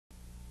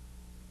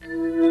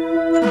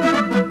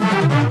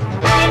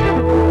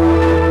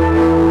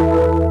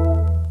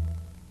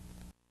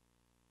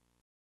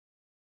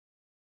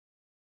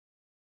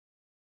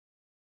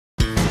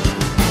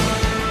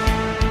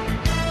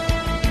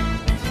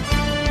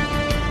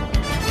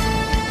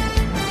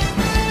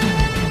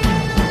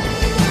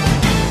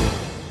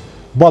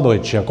Boa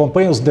noite.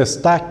 Acompanhe os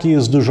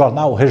destaques do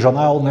Jornal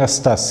Regional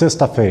nesta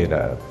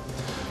sexta-feira.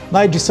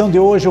 Na edição de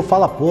hoje, o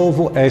Fala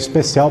Povo é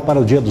especial para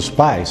o Dia dos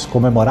Pais,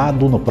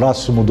 comemorado no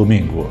próximo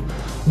domingo.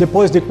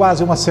 Depois de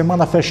quase uma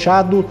semana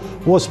fechado,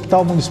 o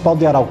Hospital Municipal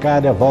de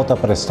Araucária volta a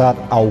prestar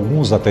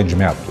alguns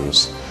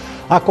atendimentos.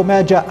 A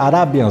comédia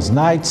Arabian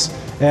Nights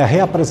é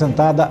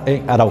reapresentada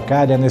em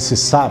Araucária nesse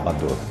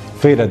sábado.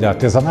 Feira de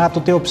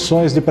artesanato tem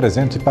opções de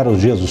presente para os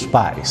Dias dos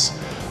Pais.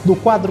 No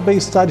quadro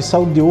Bem-Estar e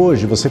Saúde de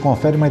hoje, você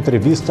confere uma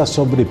entrevista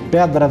sobre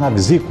pedra na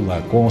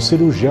vesícula com o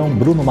cirurgião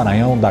Bruno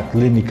Maranhão da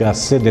clínica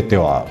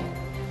CDTO.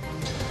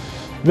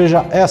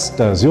 Veja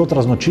estas e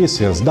outras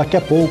notícias daqui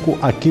a pouco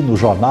aqui no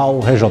Jornal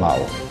Regional.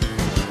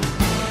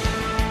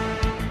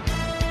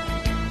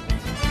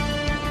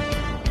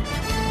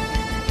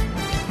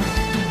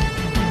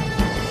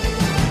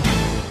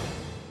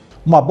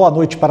 Uma boa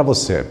noite para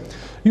você.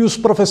 E os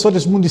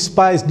professores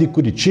municipais de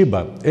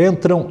Curitiba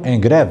entram em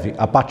greve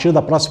a partir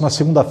da próxima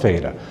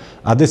segunda-feira.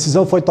 A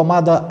decisão foi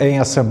tomada em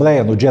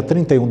assembleia no dia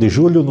 31 de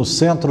julho no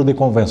Centro de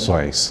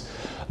Convenções.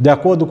 De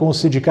acordo com o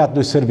Sindicato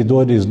dos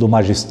Servidores do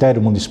Magistério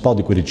Municipal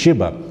de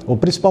Curitiba, o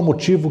principal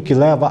motivo que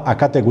leva a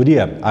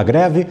categoria à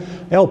greve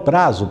é o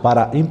prazo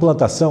para a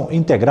implantação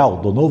integral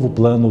do novo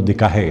plano de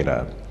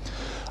carreira.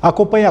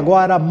 Acompanhe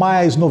agora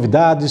mais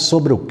novidades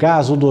sobre o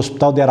caso do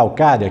Hospital de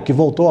Araucária, que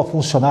voltou a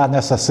funcionar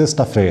nesta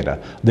sexta-feira,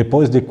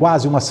 depois de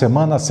quase uma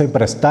semana sem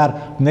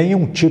prestar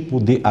nenhum tipo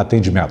de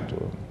atendimento.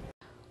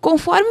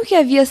 Conforme o que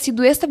havia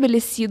sido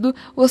estabelecido,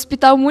 o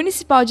Hospital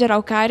Municipal de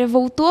Araucária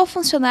voltou a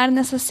funcionar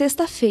nesta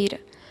sexta-feira.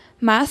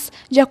 Mas,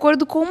 de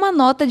acordo com uma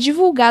nota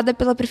divulgada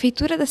pela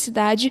Prefeitura da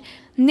cidade,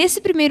 nesse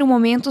primeiro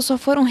momento só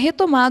foram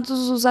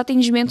retomados os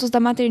atendimentos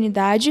da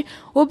maternidade,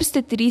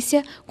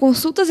 obstetrícia,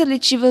 consultas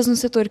eletivas no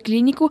setor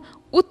clínico,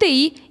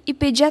 UTI e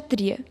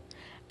pediatria.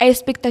 A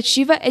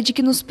expectativa é de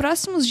que nos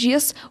próximos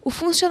dias o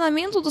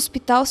funcionamento do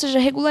hospital seja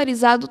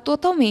regularizado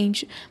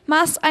totalmente,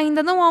 mas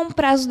ainda não há um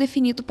prazo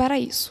definido para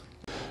isso.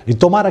 E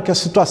tomara que a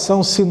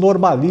situação se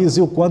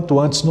normalize o quanto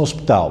antes no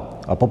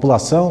hospital. A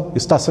população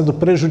está sendo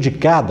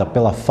prejudicada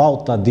pela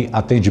falta de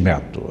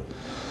atendimento.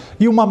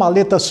 E uma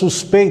maleta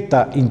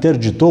suspeita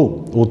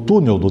interditou o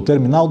túnel do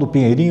terminal do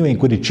Pinheirinho em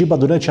Curitiba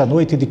durante a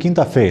noite de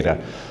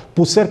quinta-feira.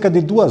 Por cerca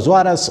de 2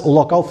 horas, o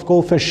local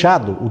ficou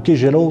fechado, o que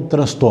gerou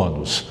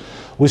transtornos.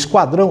 O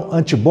esquadrão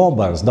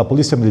antibombas da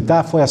Polícia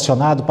Militar foi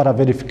acionado para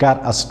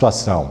verificar a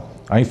situação.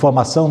 A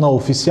informação não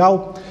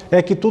oficial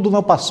é que tudo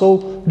não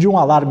passou de um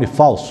alarme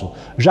falso,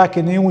 já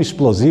que nenhum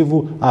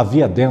explosivo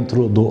havia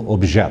dentro do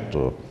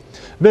objeto.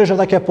 Veja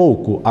daqui a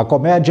pouco, a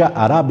comédia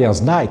Arabian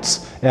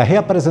Nights é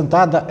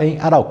reapresentada em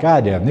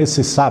Araucária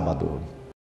nesse sábado.